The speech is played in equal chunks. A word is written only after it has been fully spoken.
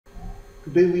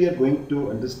Today we are going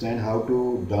to understand how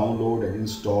to download and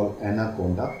install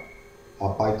Anaconda,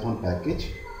 a Python package.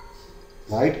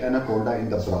 Write Anaconda in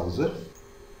the browser.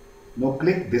 Now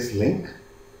click this link.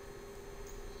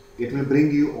 It will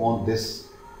bring you on this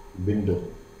window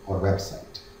or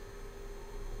website.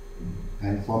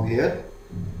 And from here,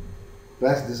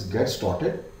 press this Get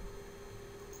Started.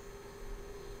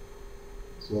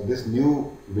 So this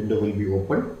new window will be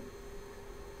opened.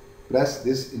 Press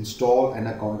this Install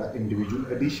Anaconda Individual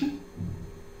Edition.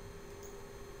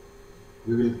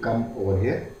 We will come over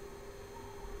here.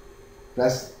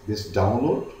 Press this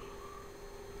Download.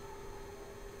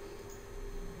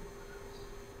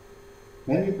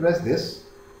 When you press this,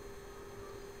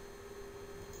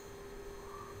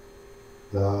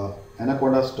 the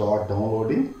Anaconda start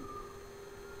downloading.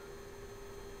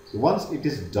 So once it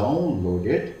is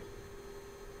downloaded,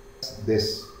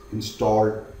 this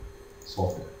installed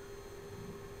software.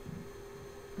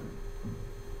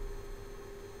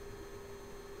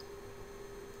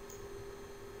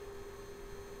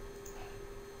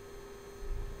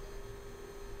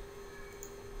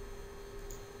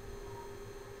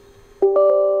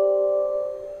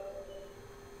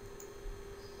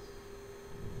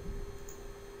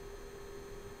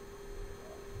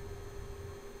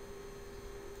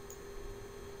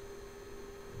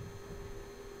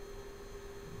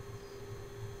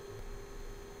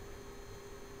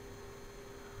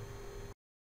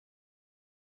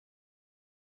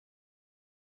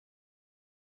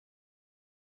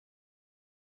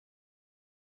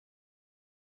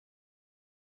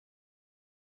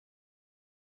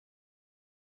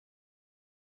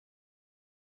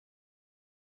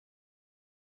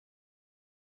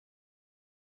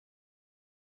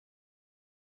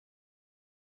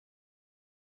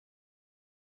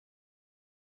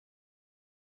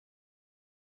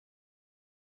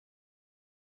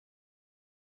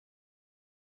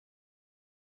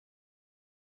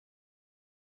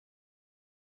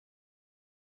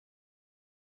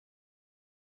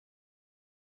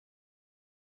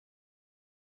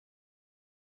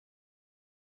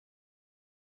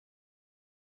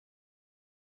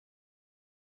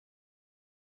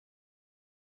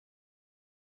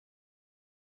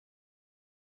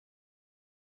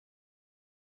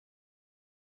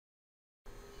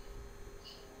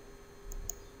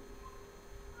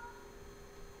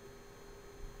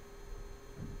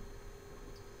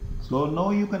 So now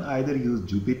you can either use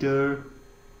Jupyter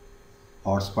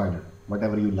or Spyder,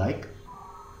 whatever you like.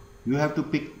 You have to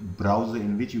pick browser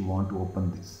in which you want to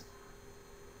open this.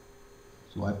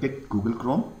 So I picked Google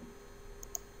Chrome.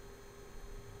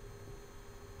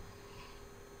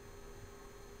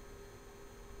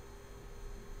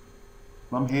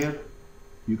 From here,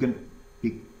 you can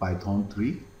pick Python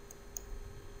 3.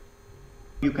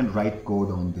 You can write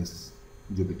code on this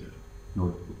Jupyter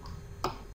Notebook.